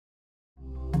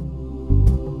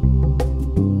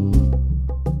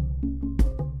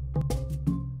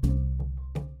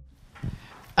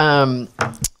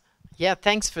Yeah,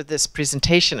 thanks for this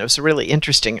presentation. It was really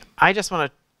interesting. I just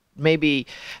want to maybe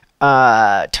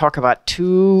talk about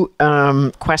two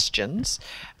questions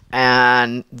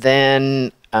and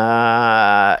then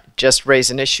just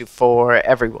raise an issue for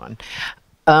everyone.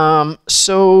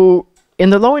 So in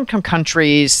the low-income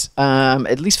countries,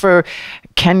 at least for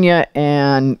Kenya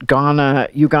and Ghana,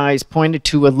 you guys pointed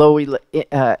to a low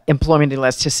employment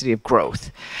elasticity of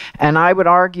growth. And I would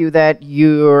argue that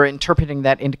you're interpreting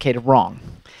that indicator wrong.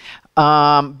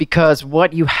 Because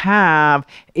what you have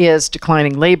is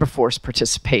declining labor force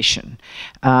participation.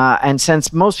 And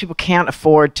since most people can't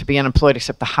afford to be unemployed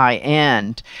except the high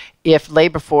end, if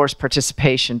labor force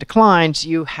participation declines,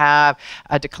 you have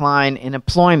a decline in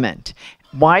employment.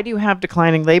 Why do you have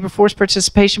declining labor force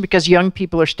participation? Because young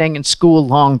people are staying in school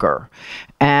longer.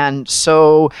 And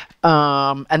so,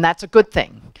 and that's a good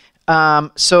thing.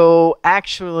 So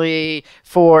actually,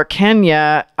 for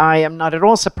Kenya, I am not at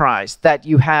all surprised that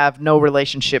you have no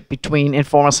relationship between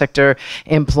informal sector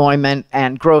employment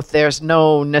and growth. There's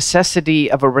no necessity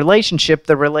of a relationship.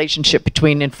 The relationship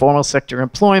between informal sector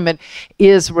employment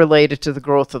is related to the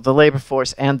growth of the labor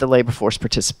force and the labor force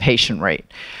participation rate.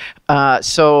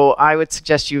 So I would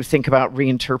suggest you think about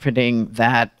reinterpreting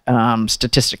that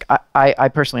statistic. I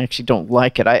personally actually don't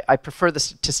like it. I prefer the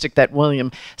statistic that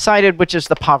William cited, which is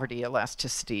the poverty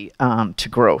elasticity to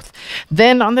growth.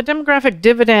 Then on the demographic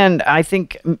dividend, I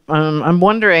think I'm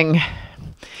wondering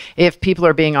if people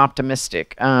are being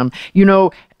optimistic. You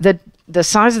know, the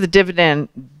size of the dividend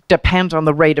depends on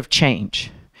the rate of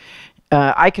change.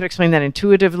 I could explain that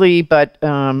intuitively, but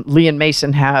Lee and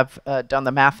Mason have done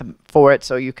the math for it,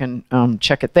 so you can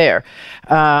check it there.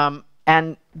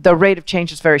 And the rate of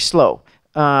change is very slow.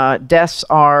 Deaths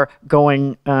are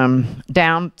going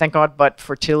down, thank God, but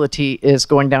fertility is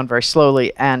going down very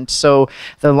slowly. And so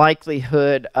the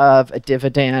likelihood of a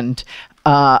dividend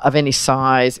of any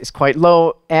size is quite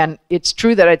low. And it's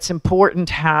true that it's important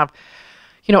to have,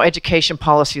 you know, education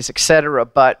policies, etc.,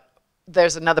 but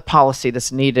there's another policy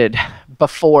that's needed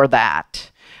before that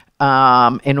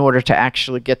in order to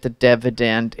actually get the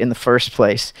dividend in the first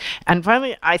place. And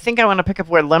finally, I think I want to pick up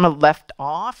where Lemma left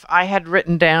off. I had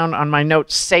written down on my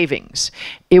notes savings.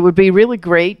 It would be really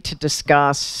great to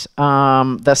discuss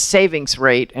the savings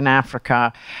rate in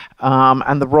Africa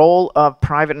and the role of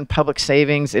private and public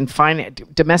savings in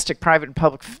domestic private and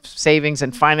public savings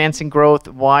and financing growth,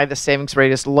 why the savings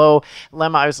rate is low.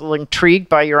 Lemma, I was a little intrigued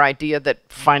by your idea that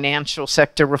financial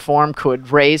sector reform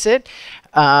could raise it.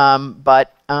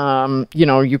 You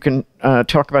know, you can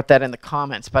talk about that in the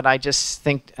comments, but I just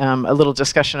think a little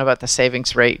discussion about the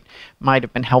savings rate might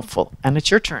have been helpful. And it's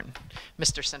your turn,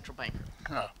 Mr. Central Banker.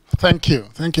 Oh, thank you.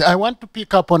 Thank you. I want to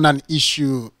pick up on an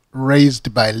issue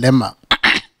raised by Lemma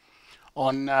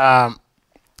on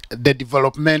the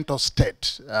developmental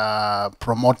state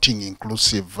promoting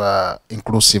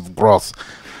inclusive growth.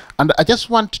 And I just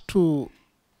want to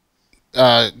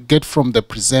get from the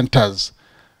presenters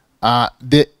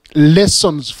the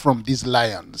lessons from these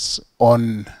lions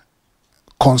on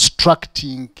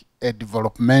constructing a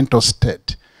developmental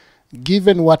state,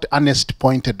 given what Ernest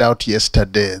pointed out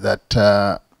yesterday, that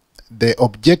the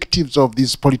objectives of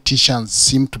these politicians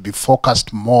seem to be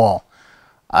focused more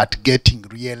at getting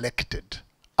re-elected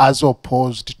as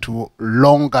opposed to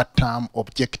longer-term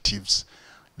objectives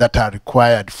that are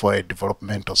required for a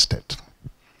developmental state.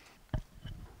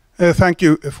 Thank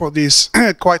you for these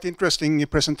quite interesting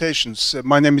presentations.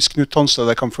 My name is Knut Tonstad.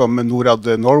 I come from Norad,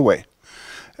 Norway.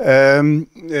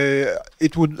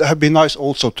 It would have been nice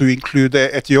also to include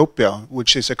Ethiopia,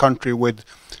 which is a country with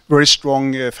very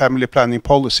strong family planning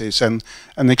policies and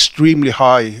an extremely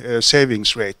high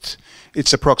savings rate.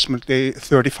 It's approximately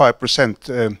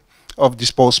 35% of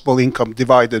disposable income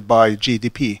divided by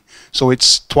GDP. So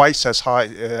it's twice as high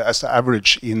as the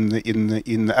average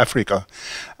in Africa.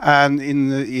 And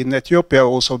in Ethiopia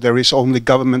also there is only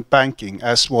government banking,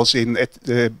 as was in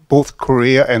both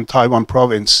Korea and Taiwan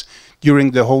province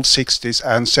during the whole 60s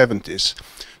and 70s.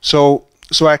 So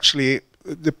actually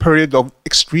the period of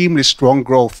extremely strong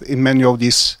growth in many of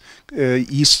these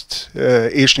East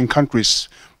Asian countries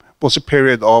was a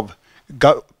period of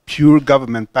pure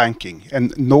government banking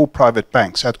and no private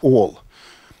banks at all.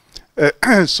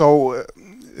 So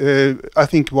I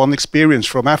think one experience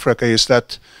from Africa is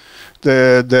that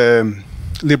the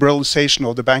liberalization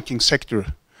of the banking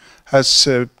sector has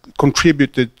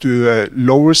contributed to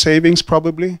lower savings,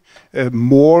 probably,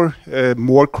 more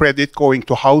credit going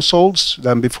to households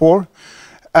than before,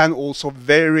 and also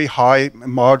very high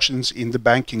margins in the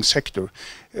banking sector.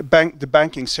 the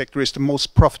banking sector is the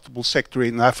most profitable sector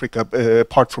in Africa,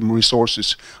 apart from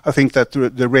resources. I think that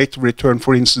the rate of return,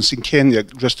 for instance, in Kenya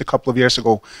just a couple of years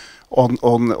ago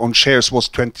on shares was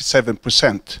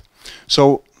 27%.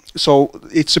 So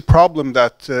it's a problem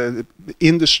that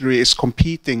industry is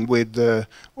competing with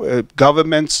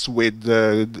governments, with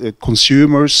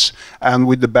consumers, and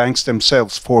with the banks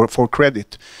themselves for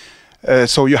credit.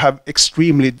 So you have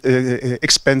extremely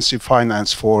expensive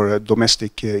finance for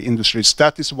domestic industries.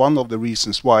 That is one of the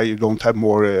reasons why you don't have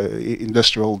more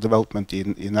industrial development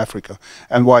in Africa,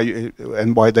 and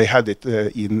why they had it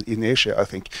in Asia. I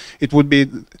think it would be,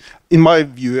 in my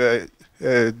view,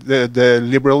 the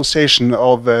liberalization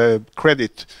of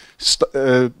credit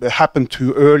happened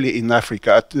too early in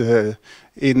Africa.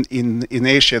 In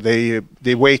Asia,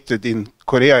 they waited in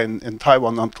Korea and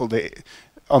Taiwan until the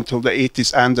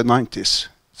 80s and the 90s.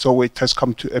 So it has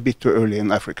come a bit too early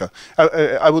in Africa.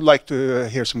 I would like to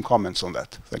hear some comments on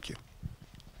that. Thank you.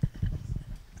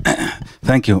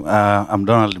 Thank you. I'm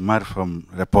Donald Mar from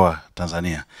Repoa,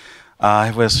 Tanzania. I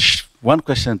have one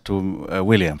question to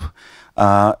William.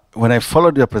 When I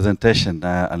followed your presentation,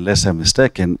 unless I'm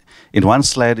mistaken, in one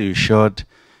slide you showed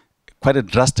quite a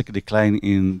drastic decline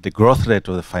in the growth rate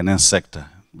of the finance sector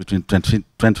between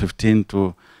 2015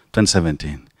 to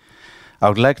 2017. I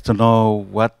would like to know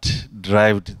what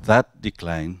drove that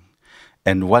decline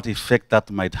and what effect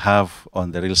that might have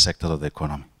on the real sector of the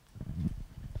economy.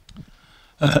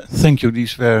 Thank you.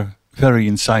 These were very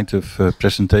insightful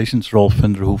presentations, Rolf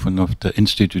van der Hoeven of the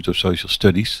Institute of Social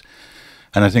Studies.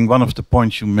 And I think one of the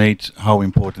points you made, how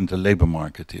important the labor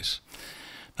market is.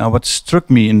 Now, what struck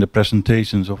me in the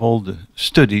presentations of all the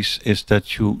studies is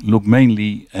that you look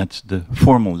mainly at the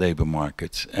formal labor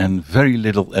market and very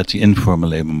little at the informal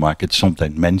labor market,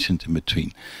 sometimes mentioned in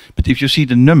between. But if you see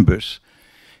the numbers,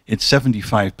 it's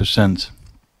 75%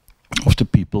 of the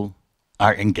people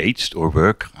are engaged or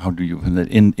work, how do you,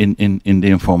 in the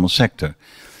informal sector.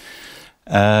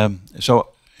 So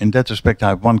in that respect, I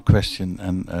have one question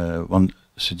and one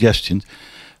suggestion.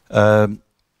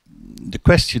 The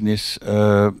question is,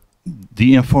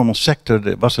 the informal sector,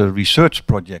 there was a research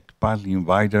project, partly in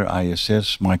WIDER,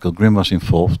 ISS, Michael Grimm was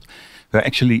involved, where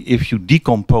actually if you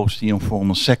decompose the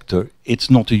informal sector, it's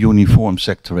not a uniform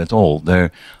sector at all.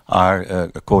 There are,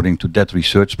 according to that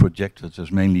research project, which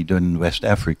was mainly done in West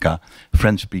Africa,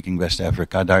 French-speaking West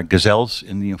Africa, there are gazelles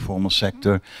in the informal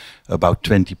sector. About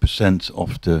 20%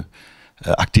 of the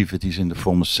activities in the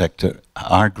formal sector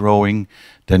are growing.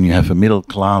 Then you have a middle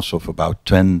class of about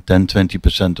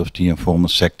 10-20% of the informal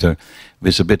sector.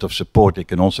 With a bit of support, they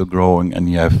can also grow, and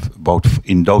you have about,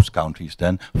 in those countries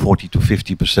then, 40 to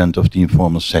 50% of the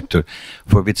informal sector,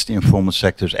 for which the informal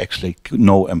sector is actually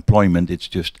no employment, it's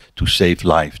just to save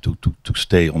life, to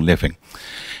stay on living.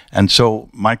 And so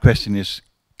my question is,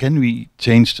 can we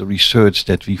change the research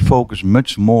that we focus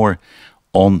much more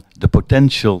on the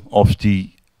potential of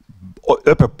the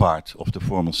upper part of the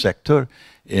formal sector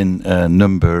in a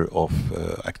number of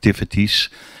activities,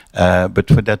 but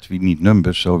for that we need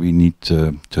numbers, so we need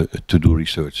to do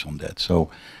research on that. So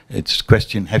it's a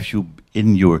question, have you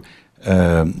in your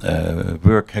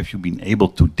work, have you been able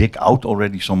to dig out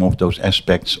already some of those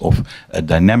aspects of a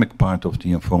dynamic part of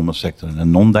the informal sector and a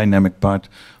non-dynamic part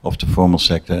of the formal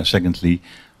sector? And secondly,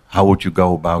 how would you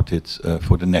go about it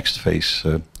for the next phase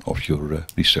of your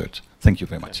research? Thank you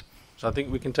very much. So I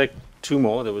think we can take two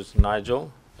more. There was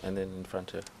Nigel, and then in front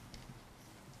here.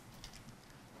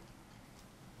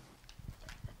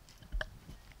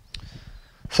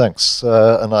 Thanks.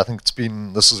 And I think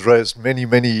this has raised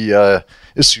many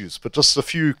issues, but just a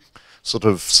few sort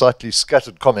of slightly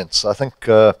scattered comments. I think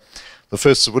the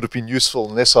first, it would have been useful,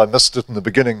 unless I missed it in the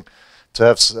beginning, to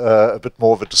have a bit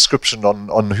more of a description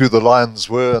on who the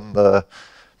lions were and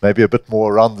maybe a bit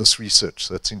more around this research.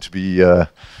 That seemed to be,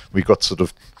 we got sort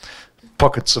of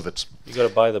pockets of it. You got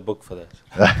to buy the book for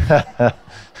that.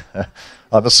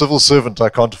 I'm a civil servant, I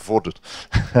can't afford it.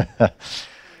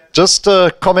 Just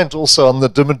a comment also on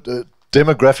the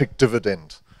demographic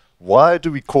dividend. Why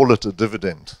do we call it a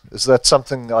dividend? Is that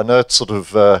something, I know it's sort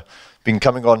of been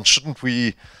coming on, shouldn't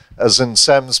we, as in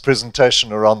Sam's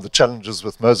presentation around the challenges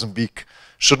with Mozambique,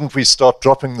 shouldn't we start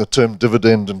dropping the term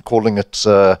dividend and calling it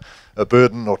a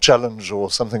burden or challenge or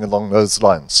something along those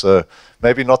lines? So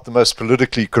maybe not the most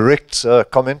politically correct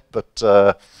comment,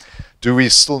 but do we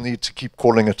still need to keep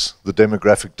calling it the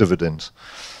demographic dividend?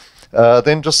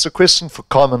 Then just a question for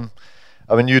Carmen.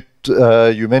 I mean,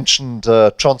 you mentioned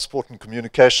transport and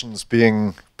communications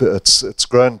being, it's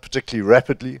grown particularly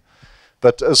rapidly,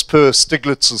 but as per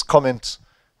Stiglitz's comment,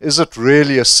 is it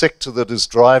really a sector that is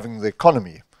driving the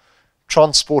economy?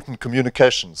 Transport and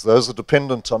communications, those are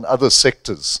dependent on other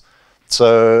sectors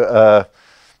So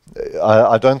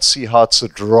I don't see how it's a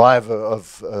driver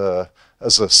of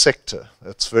as a sector.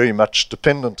 It's very much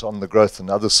dependent on the growth in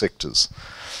other sectors.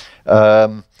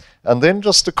 And then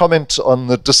just a comment on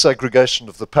the disaggregation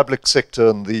of the public sector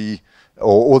and the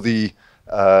role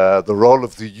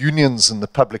of the unions in the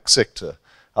public sector.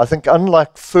 I think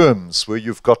unlike firms where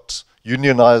you've got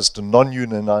unionized and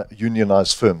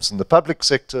non-unionized firms, in the public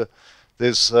sector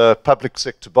there's public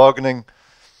sector bargaining,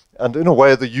 and in a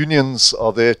way the unions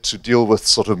are there to deal with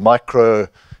sort of micro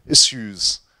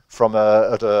issues from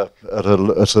at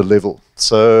a level.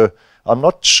 So I'm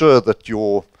not sure that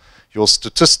your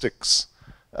statistics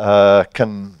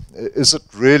is it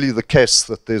really the case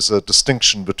that there's a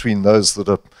distinction between those that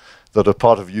are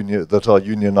part of that are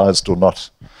unionized or not.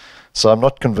 So I'm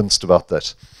not convinced about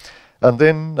that. And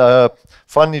then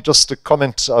finally, just a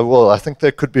comment. Well, I think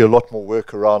there could be a lot more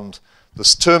work around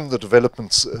this term, the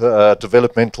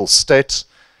developmental state.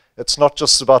 It's not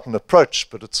just about an approach,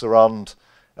 but it's around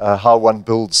how one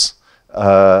builds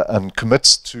and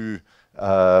commits to,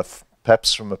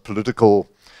 perhaps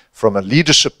from a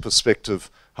leadership perspective,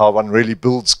 how one really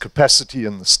builds capacity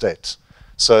in the state.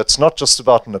 So it's not just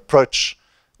about an approach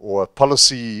or a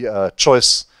policy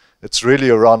choice. It's really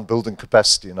around building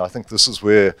capacity, and I think this is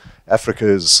where Africa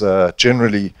is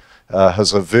generally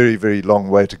has a very, very long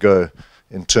way to go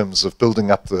in terms of building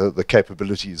up the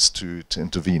capabilities to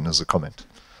intervene, as a comment.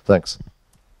 Thanks.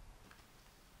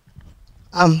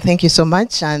 Thank you so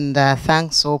much, and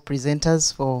thanks all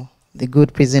presenters for the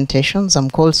good presentations.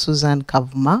 I'm called Susan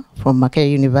Kavuma from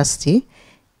MacLeod University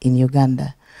in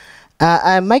Uganda.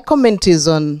 My comment is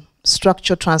on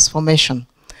structural transformation,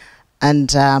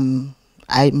 and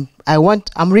I'm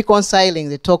reconciling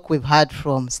the talk we've had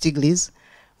from Stiglitz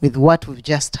with what we've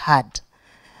just had.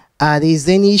 There is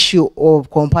an issue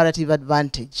of comparative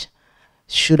advantage.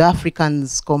 Should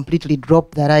Africans completely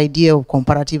drop that idea of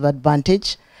comparative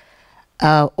advantage?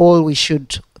 Or we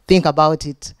should think about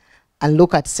it and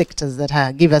look at sectors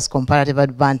that give us comparative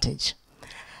advantage.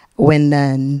 When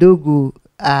Ndugu,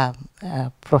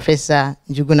 Professor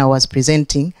Njuguna was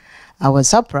presenting, I was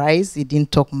surprised he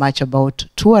didn't talk much about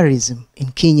tourism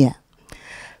in Kenya.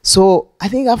 So I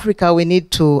think Africa, we need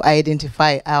to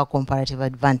identify our comparative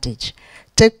advantage.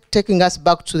 Taking us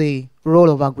back to the role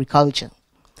of agriculture.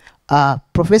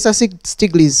 Professor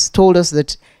Stiglitz told us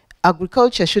that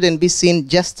agriculture shouldn't be seen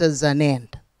just as an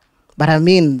end, but a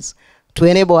means to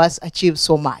enable us achieve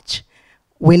so much.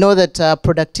 We know that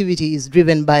productivity is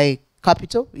driven by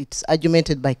capital, it's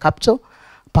argumented by capital.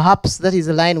 Perhaps that is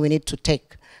a line we need to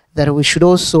take, that we should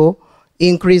also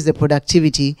increase the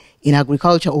productivity in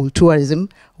agriculture or tourism,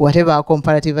 whatever our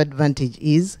comparative advantage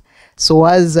is, so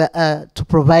as to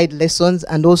provide lessons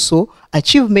and also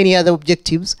achieve many other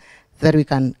objectives that we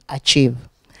can achieve.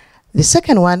 The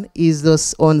second one is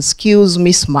this on skills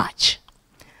mismatch.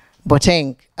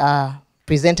 Boateng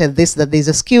presented this, that there's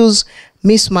a skills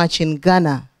mismatch in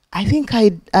Ghana. I think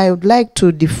I would like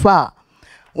to differ.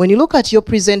 When you look at your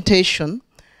presentation,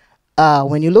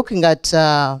 when you're looking at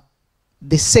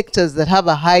the sectors that have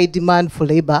a high demand for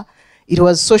labor, it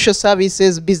was social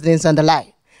services, business, and the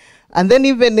like. And then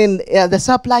even in the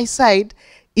supply side,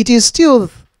 it is still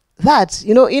that,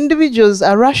 you know, individuals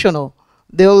are rational.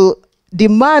 They'll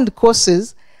demand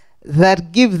courses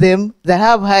that give them, that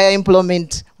have higher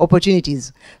employment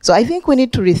opportunities. So I think we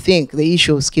need to rethink the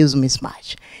issue of skills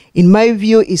mismatch. In my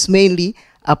view, it's mainly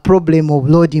a problem of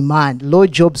low demand, low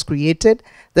jobs created.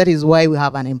 That is why we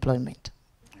have unemployment.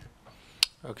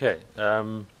 Okay.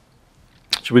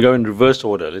 Should we go in reverse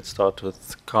order? Let's start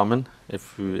with Carmen.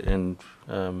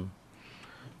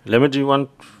 Lemma, do you want?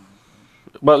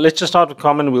 Well, let's just start with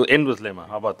Carmen. We'll end with Lemma.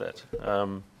 How about that?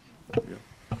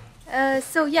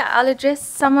 So yeah, I'll address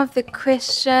some of the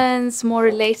questions more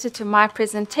related to my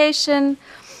presentation.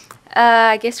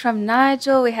 I guess from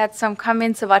Nigel, we had some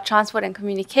comments about transport and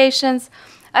communications.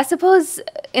 I suppose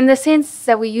in the sense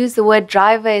that we use the word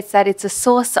driver, it's that it's a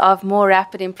source of more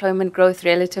rapid employment growth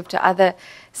relative to other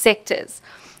sectors.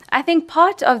 I think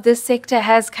part of this sector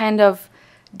has kind of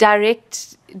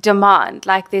direct demand,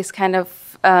 like this kind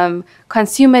of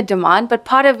consumer demand, but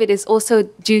part of it is also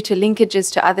due to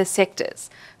linkages to other sectors.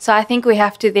 So I think we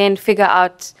have to then figure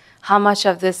out how much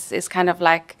of this is kind of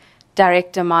like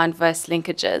direct demand versus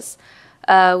linkages,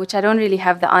 which I don't really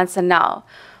have the answer now.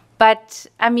 But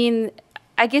I mean,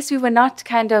 I guess we were not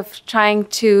kind of trying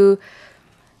to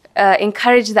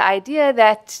encourage the idea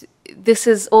that this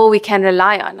is all we can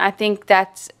rely on. I think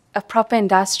that a proper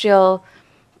industrial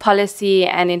policy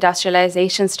and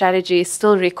industrialization strategy is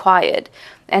still required.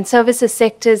 And services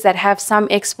sectors that have some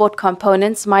export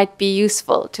components might be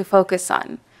useful to focus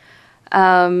on.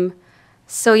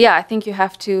 So yeah, I think you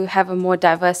have to have a more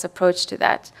diverse approach to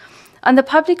that. On the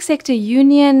public sector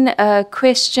union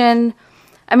question,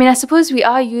 I mean, I suppose we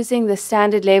are using the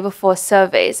standard labor force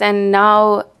surveys, and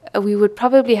now we would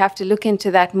probably have to look into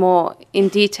that more in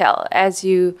detail, as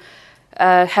you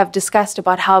have discussed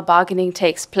about how bargaining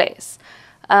takes place.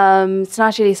 It's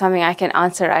not really something I can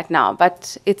answer right now,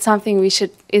 but it's something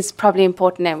is probably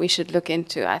important and we should look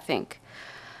into, I think.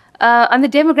 On the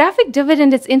demographic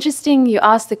dividend, it's interesting you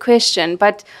asked the question,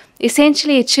 but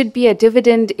essentially it should be a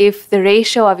dividend if the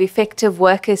ratio of effective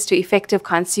workers to effective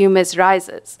consumers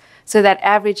rises, so that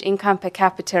average income per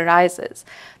capita rises.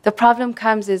 The problem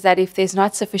comes is that if there's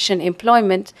not sufficient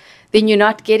employment, then you're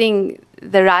not getting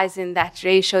the rise in that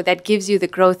ratio that gives you the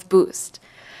growth boost.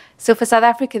 So for South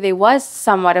Africa, there was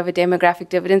somewhat of a demographic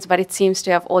dividend, but it seems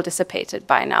to have all dissipated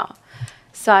by now.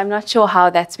 So I'm not sure how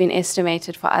that's been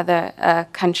estimated for other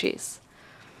countries.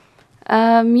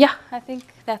 Yeah, I think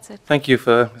that's it. Thank you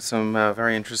for some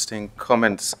very interesting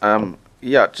comments.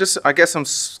 Yeah, just I guess some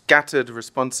scattered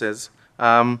responses.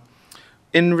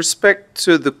 In respect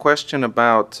to the question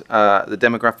about the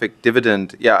demographic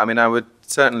dividend, yeah, I mean, I would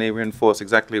certainly reinforce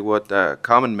exactly what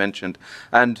Carmen mentioned,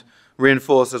 and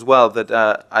reinforce as well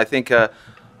that I think,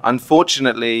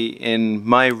 unfortunately, in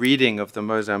my reading of the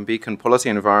Mozambican policy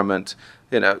environment,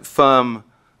 firm,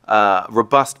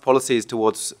 robust policies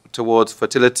towards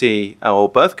fertility or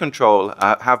birth control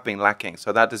have been lacking.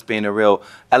 So that has been a real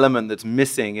element that's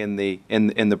missing in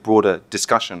the broader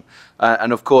discussion,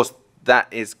 and of course that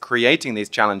is creating these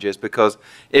challenges, because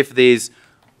if these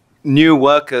new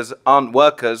workers aren't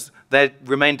workers, they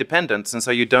remain dependents, and so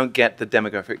you don't get the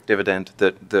demographic dividend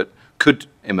that could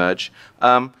emerge.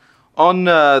 On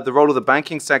the role of the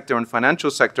banking sector and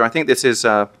financial sector, I think this is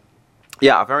a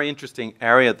very interesting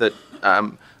area that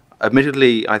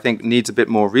admittedly I think needs a bit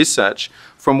more research.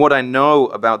 From what I know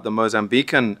about the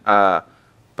Mozambican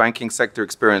banking sector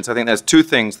experience, I think there's two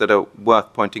things that are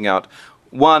worth pointing out.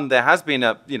 One, there has been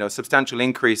a substantial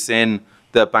increase in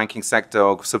the banking sector,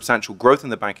 or substantial growth in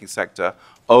the banking sector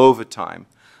over time.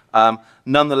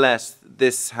 Nonetheless,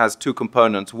 this has two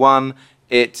components. One,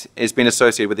 it has been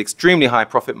associated with extremely high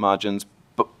profit margins,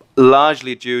 but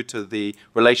largely due to the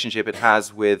relationship it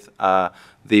has with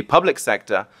the public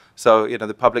sector. So,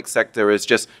 the public sector is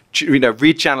just,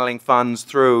 rechanneling funds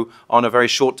through on a very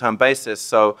short-term basis.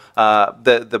 So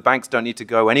the banks don't need to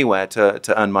go anywhere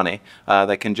to earn money.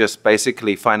 They can just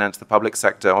basically finance the public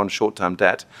sector on short-term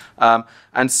debt.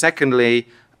 And secondly,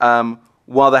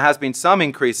 while there has been some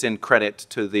increase in credit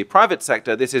to the private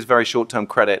sector, this is very short-term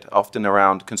credit, often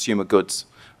around consumer goods.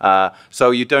 So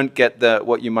you don't get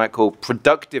what you might call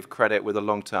productive credit with a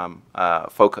long-term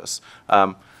focus.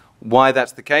 Why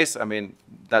that's the case, I mean,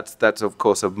 that's of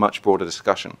course a much broader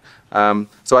discussion.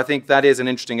 So I think that is an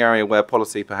interesting area where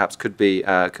policy perhaps could be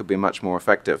much more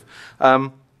effective.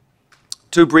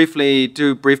 Two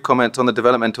brief comments on the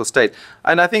developmental state,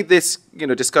 and I think this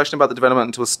discussion about the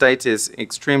developmental state is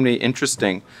extremely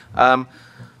interesting.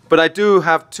 But I do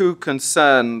have two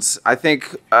concerns. I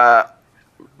think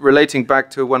relating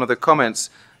back to one of the comments,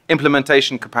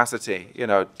 implementation capacity.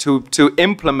 To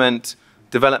implement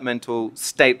developmental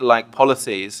state-like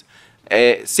policies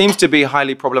seems to be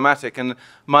highly problematic. And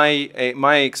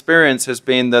my experience has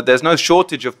been that there's no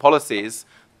shortage of policies.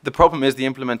 The problem is the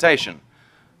implementation.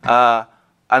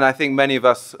 And I think many of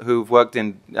us who've worked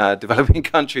in developing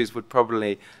countries would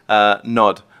probably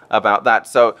nod about that.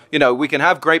 So, we can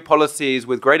have great policies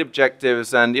with great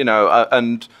objectives and,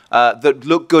 that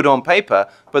look good on paper,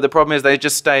 but the problem is they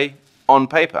just stay on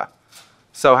paper.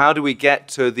 So how do we get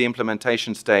to the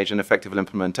implementation stage and effective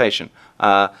implementation?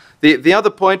 The other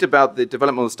point about the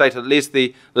developmental state, at least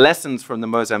the lessons from the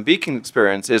Mozambican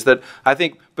experience, is that I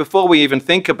think before we even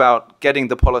think about getting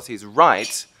the policies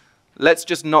right, let's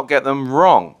just not get them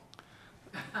wrong.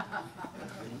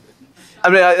 I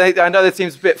mean, I know that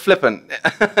seems a bit flippant,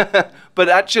 but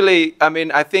actually, I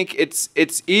mean, I think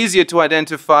it's easier to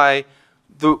identify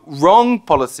the wrong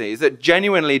policies, that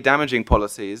genuinely damaging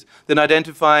policies, than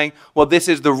identifying, well, this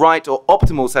is the right or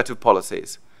optimal set of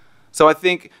policies. So I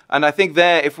think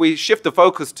there, if we shift the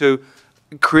focus to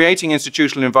creating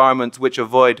institutional environments which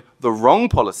avoid the wrong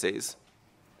policies,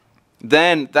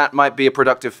 then that might be a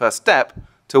productive first step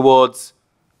towards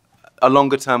a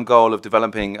longer-term goal of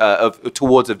developing,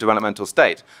 towards a developmental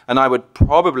state. And I would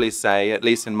probably say, at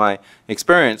least in my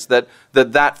experience, that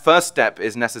first step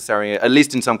is necessary, at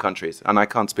least in some countries, and I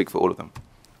can't speak for all of them.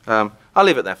 I'll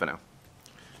leave it there for now.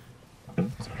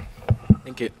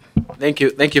 Thank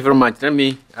you very much. Let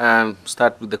me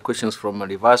start with the questions from a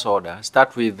reverse order.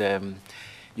 Start with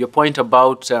your point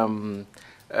about can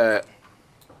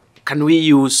we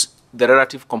use the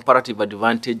relative comparative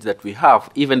advantage that we have,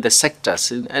 even the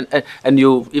sectors, and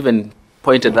you even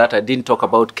pointed that I didn't talk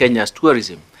about Kenya's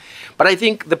tourism. But I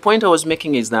think the point I was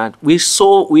making is that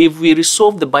if we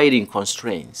resolve the binding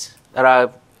constraints that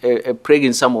are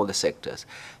plaguing some of the sectors,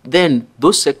 then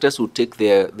those sectors will take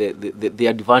their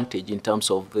advantage in terms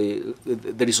of the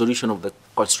resolution of the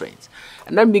constraints.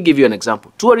 And let me give you an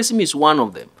example. Tourism is one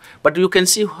of them. But you can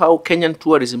see how Kenyan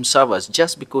tourism suffers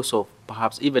just because of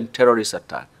perhaps even terrorist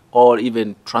attack or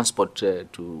even transport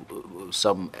to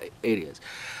some areas.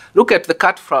 Look at the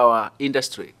cut flower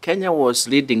industry. Kenya was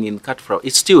leading in cut flower.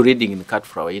 It's still leading in the cut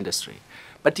flower industry.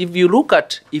 But if you look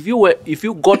at, if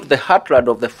you got the heartland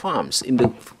of the farms in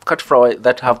the cut flower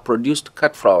that have produced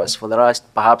cut flowers for the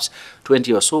last perhaps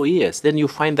 20 or so years, then you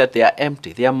find that they are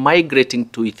empty. They are migrating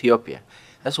to Ethiopia.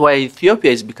 That's why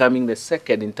Ethiopia is becoming the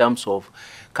second in terms of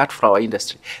cut flower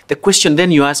industry. The question then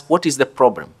you ask, what is the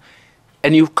problem?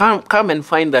 And you come and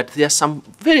find that there are some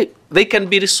they can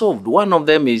be resolved. One of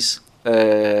them is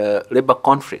labor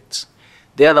conflicts.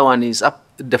 The other one is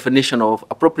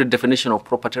appropriate definition of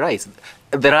property rights.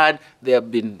 They have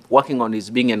been working on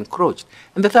is being encroached.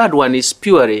 And the third one is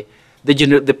purely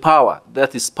the power,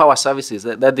 that is power services,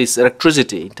 that is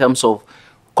electricity in terms of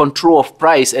control of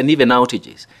price and even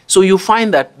outages. So you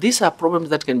find that these are problems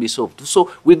that can be solved.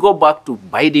 So we go back to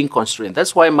binding constraint.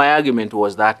 That's why my argument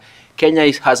was that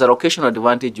Kenya has a locational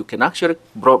advantage. You can actually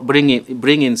bring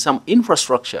in some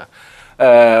infrastructure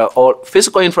or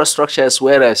physical infrastructure as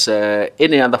well as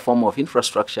any other form of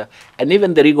infrastructure, and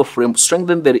even the legal frame,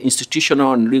 strengthen the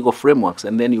institutional and legal frameworks,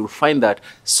 and then you'll find that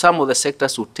some of the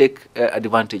sectors will take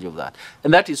advantage of that.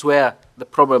 And that is where the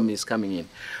problem is coming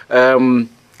in.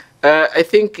 I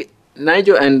think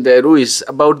Nigel and Ruiz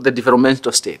about the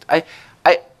developmental state. I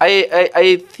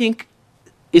think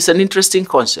it's an interesting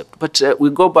concept, but we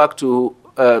go back to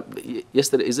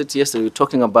yesterday. Is it yesterday? We were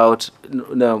talking about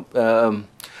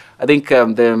I think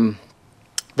the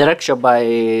lecture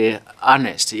by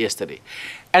Ernest yesterday.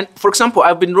 And for example,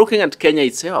 I've been looking at Kenya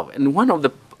itself, and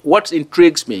what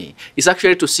intrigues me is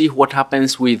actually to see what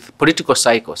happens with political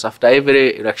cycles after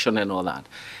every election and all that.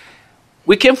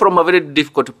 We came from a very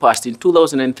difficult past in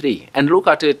 2003, and look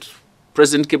at it,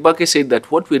 President Kibaki said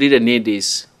that what we really need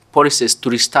is policies to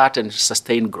restart and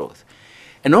sustain growth.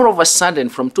 And all of a sudden,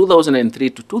 from 2003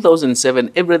 to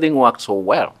 2007, everything worked so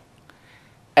well.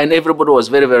 And everybody was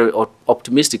very, very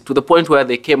optimistic to the point where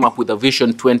they came up with a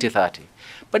Vision 2030.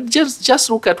 But just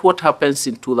look at what happens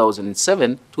in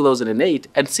 2007, 2008,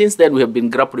 and since then we have been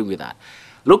grappling with that.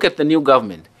 Look at the new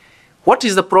government. What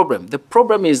is the problem? The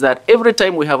problem is that every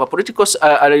time we have a political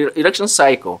election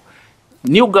cycle,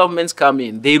 new governments come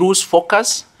in, they lose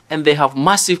focus, and they have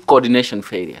massive coordination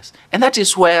failures. And that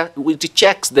is where it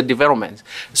checks the development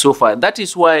so far. That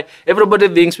is why everybody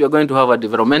thinks we are going to have a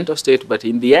developmental state, but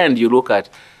in the end, you look at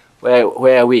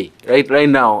where are we? Right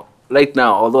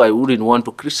now, although I wouldn't want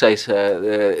to criticize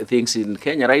things in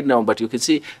Kenya right now, but you can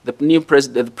see the new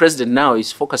president, the president now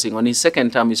is focusing on his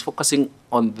second term, is focusing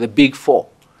on the big four.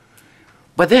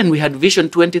 But then we had Vision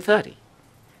 2030.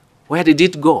 Where did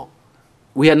it go?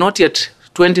 We are not yet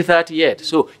 2030 yet.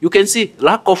 So you can see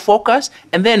lack of focus,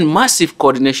 and then massive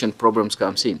coordination problems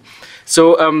comes in.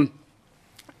 So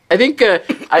I think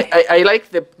I like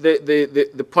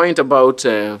the point about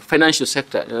financial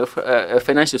sector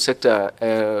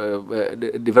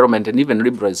development and even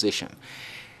liberalization.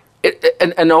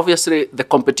 And obviously the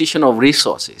competition of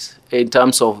resources in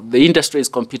terms of the industry is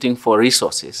competing for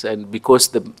resources, and because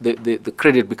the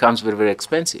credit becomes very, very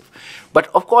expensive. But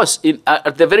of course,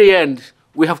 at the very end,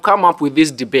 we have come up with this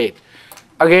debate.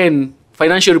 Again,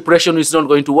 financial repression is not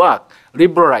going to work.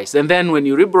 Liberalize. And then when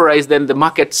you liberalize, then the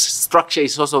market structure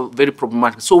is also very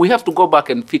problematic. So we have to go back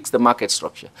and fix the market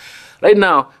structure. Right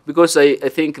now, because I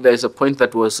think there's a point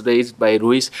that was raised by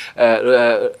Ruiz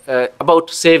about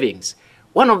savings.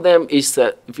 One of them is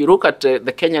that if you look at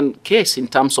the Kenyan case in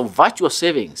terms of virtual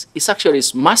savings, it's actually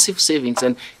massive savings.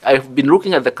 And I've been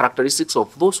looking at the characteristics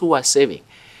of those who are saving.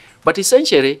 But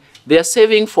essentially, they are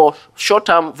saving for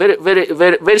short-term, very, very,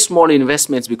 very, very small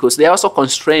investments because they are also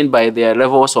constrained by their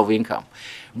levels of income.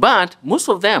 But most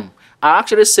of them are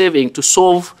actually saving to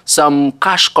solve some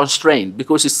cash constraint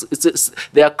because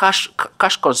they are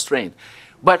cash constrained.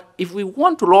 But if we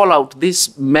want to roll out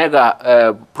these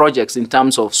mega projects in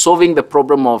terms of solving the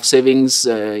problem of savings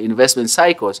investment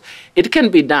cycles, it can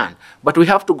be done. But we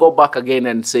have to go back again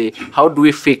and say, how do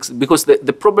we fix? Because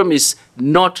the problem is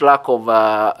not lack of,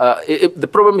 the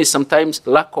problem is sometimes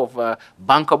lack of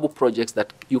bankable projects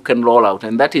that you can roll out.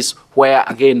 And that is where,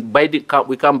 again,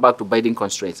 we come back to binding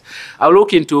constraints. I'll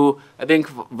look into, I think,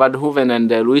 Van Hoeven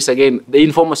and Luis, again, the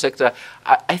informal sector.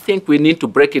 I think we need to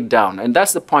break it down. And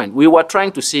that's the point. We were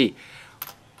trying to see,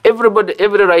 every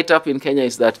write-up in Kenya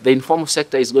is that the informal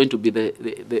sector is going to be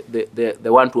the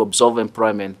one to absorb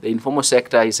employment. The informal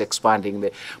sector is expanding.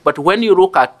 But when you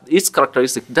look at its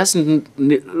characteristics, it doesn't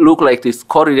look like it's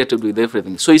correlated with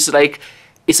everything. So it's like,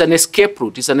 it's an escape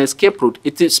route. It's an escape route.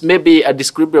 It is maybe a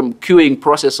discriminatory queuing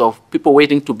process of people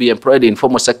waiting to be employed in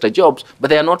formal sector jobs, but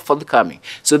they are not forthcoming.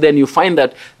 So then you find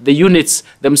that the units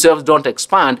themselves don't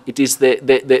expand. It is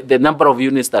the number of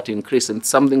units that increase, and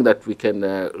something that we can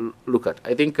look at.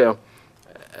 I think.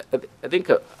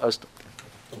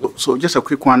 So just a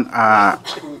quick one.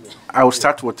 I will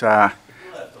start with. I'll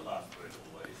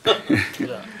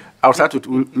start with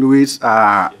Louis'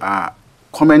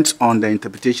 comments on the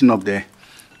interpretation of the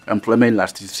employment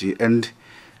elasticity. And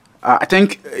I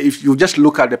think if you just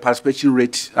look at the participation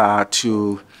rate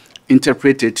to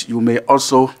interpret it, you may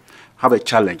also have a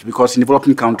challenge, because in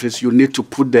developing countries, you need to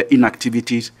put the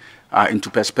inactivities into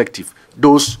perspective,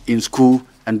 those in school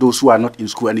and those who are not in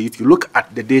school. And if you look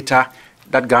at the data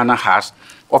that Ghana has,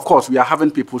 of course, we are having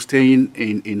people staying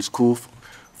in school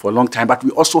for a long time, but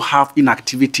we also have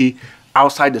inactivity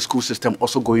outside the school system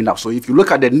also going up. So if you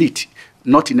look at the need,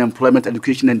 not in employment,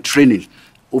 education, and training,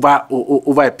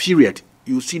 over a period,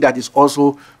 you see that it's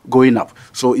also going up.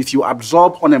 So if you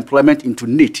absorb unemployment into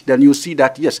need, then you see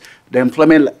that, yes, the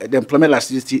employment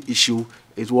elasticity issue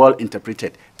is well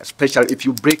interpreted, especially if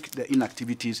you break the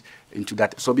inactivities into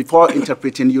that. So before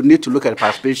interpreting, you need to look at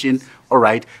participation, all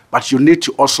right, but you need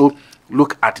to also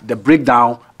look at the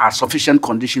breakdown as sufficient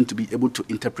condition to be able to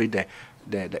interpret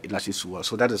the elasticity well.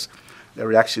 So that is the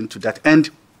reaction to that. And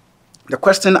the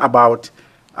question about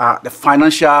the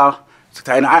financial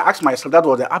sector, and I asked myself, that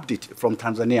was the update from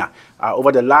Tanzania.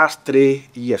 Over the last 3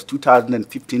 years,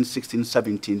 2015, 16,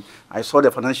 17, I saw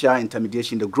the financial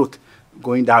intermediation, the growth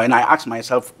going down, and I asked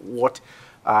myself what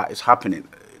is happening.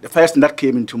 The first thing that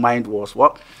came into mind was,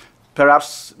 well,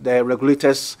 perhaps the regulator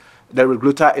is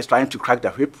trying to crack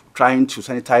the whip, trying to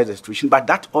sanitize the situation, but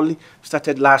that only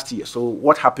started last year. So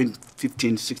what happened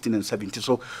 15, 16, and 17?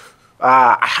 So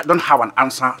I don't have an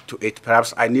answer to it.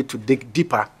 Perhaps I need to dig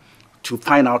deeper to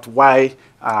find out why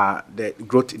the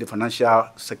growth in the financial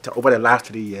sector over the last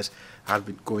 3 years has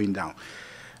been going down.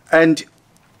 And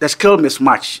the skill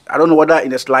mismatch, I don't know whether in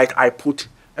the slide I put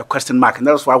a question mark, and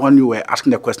that's why when you were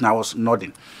asking the question, I was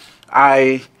nodding.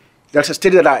 There's a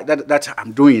study that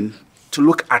I'm doing to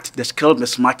look at the skill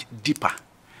mismatch deeper.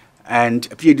 And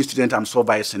a PhD student I'm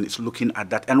supervising is looking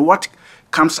at that. And what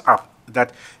comes up,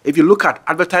 that if you look at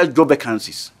advertised job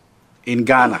vacancies in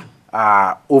Ghana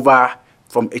over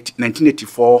from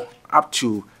 1984 up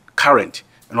to current,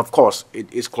 and of course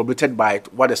it is corroborated by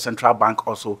what the central bank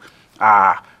also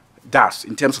does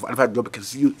in terms of advertised job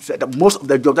vacancies. You said that most of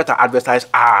the jobs that are advertised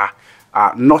are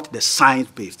not the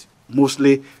science-based,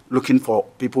 mostly looking for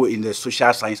people in the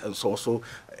social science and so on. So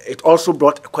it also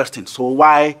brought a question, so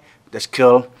why the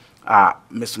skill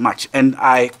mismatch? And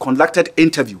I conducted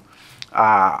interview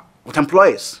with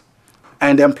employers,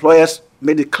 and the employers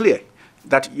made it clear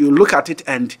that you look at it,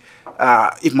 and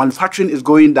if manufacturing is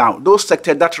going down, those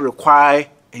sectors that require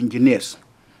engineers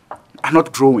are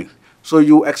not growing. So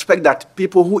you expect that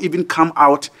people who even come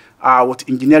out with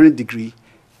engineering degree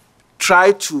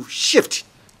try to shift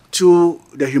to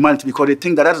the humanities because they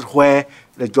think that that is where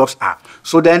the jobs are.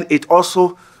 So then it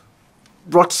also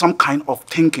brought some kind of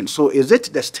thinking. So is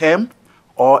it the STEM,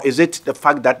 or is it the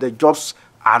fact that the jobs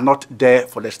are not there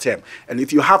for the STEM? And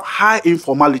if you have high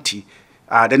informality,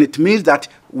 then it means that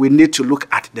we need to look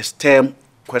at the STEM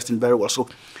question very well. So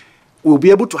we'll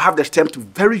be able to have the STEM to be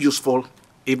very useful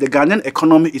if the Ghanaian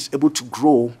economy is able to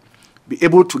grow, be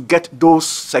able to get those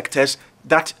sectors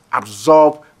that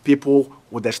absorb people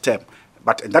with the STEM.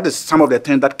 But that is some of the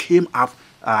things that came up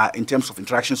in terms of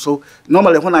interaction. So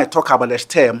normally when I talk about the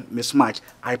STEM mismatch,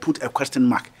 I put a question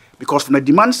mark, because from the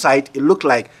demand side, it looked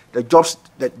like the jobs,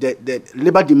 the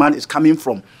labor demand is coming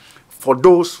from for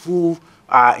those who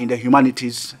are in the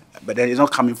humanities, but then it's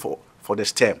not coming for the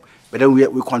STEM. But then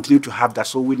we continue to have that.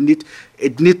 So it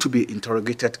needs to be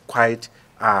interrogated quite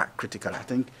critically. I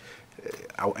think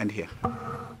I'll end here.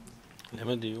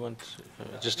 Lemon, do you want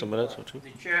just a minute or two?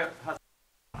 The chair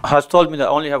has told me that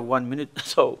I only have 1 minute,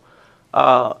 so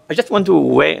I just want to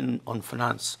weigh in on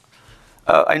finance.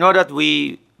 I know that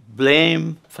we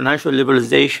blame financial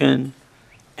liberalization,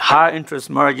 high interest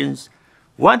margins.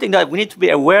 One thing that we need to be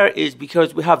aware is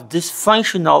because we have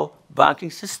dysfunctional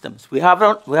banking systems. We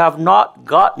have not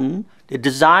gotten the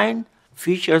design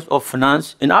features of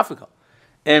finance in Africa.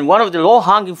 And one of the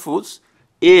low-hanging fruits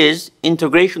is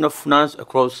integration of finance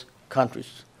across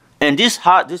countries. And these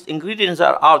ingredients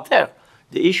are out there.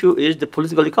 The issue is the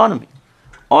political economy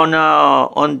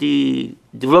on the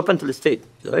developmental state,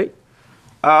 right?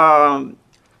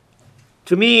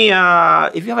 To me,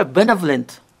 if you have a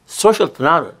benevolent social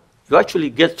planner, you actually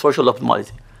get social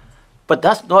optimality. But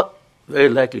that's not very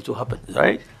likely to happen,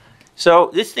 right?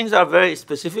 So these things are very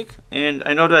specific, and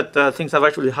I know that things have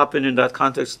actually happened in that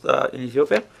context in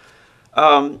Ethiopia.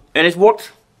 And it's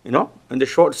worked, you know, in the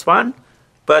short span,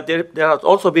 but there has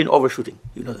also been overshooting,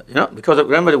 you know, because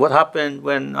remember what happened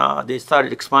when they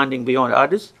started expanding beyond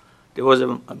Addis. There was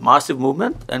a massive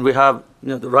movement, and we have, you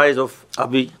know, the rise of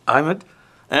Abiy Ahmed,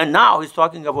 and now he's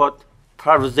talking about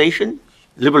privatization,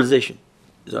 liberalization,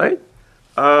 right?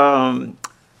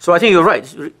 So I think you're right.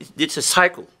 It's a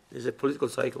cycle. It's a political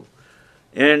cycle,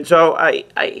 and so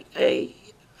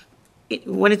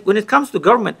when it comes to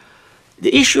government,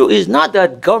 the issue is not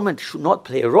that government should not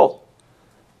play a role.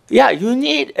 Yeah, you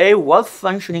need a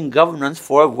well-functioning governance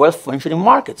for well-functioning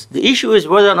markets. The issue is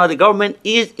whether or not the government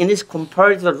is in its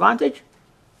comparative advantage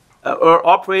or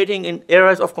operating in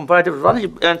areas of comparative advantage.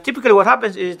 And typically what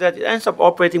happens is that it ends up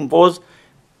operating both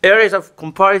areas of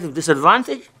comparative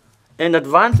disadvantage and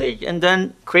advantage, and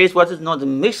then creates what is known as a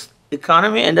mixed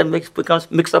economy, and then becomes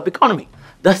mixed-up economy.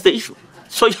 That's the issue.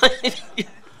 So,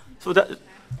 so that,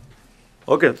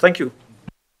 okay, thank you.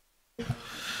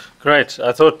 Great.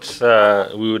 I thought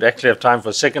we would actually have time for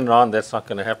a second round. That's not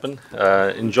going to happen.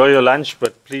 Enjoy your lunch,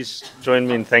 but please join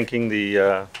me in thanking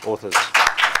the authors.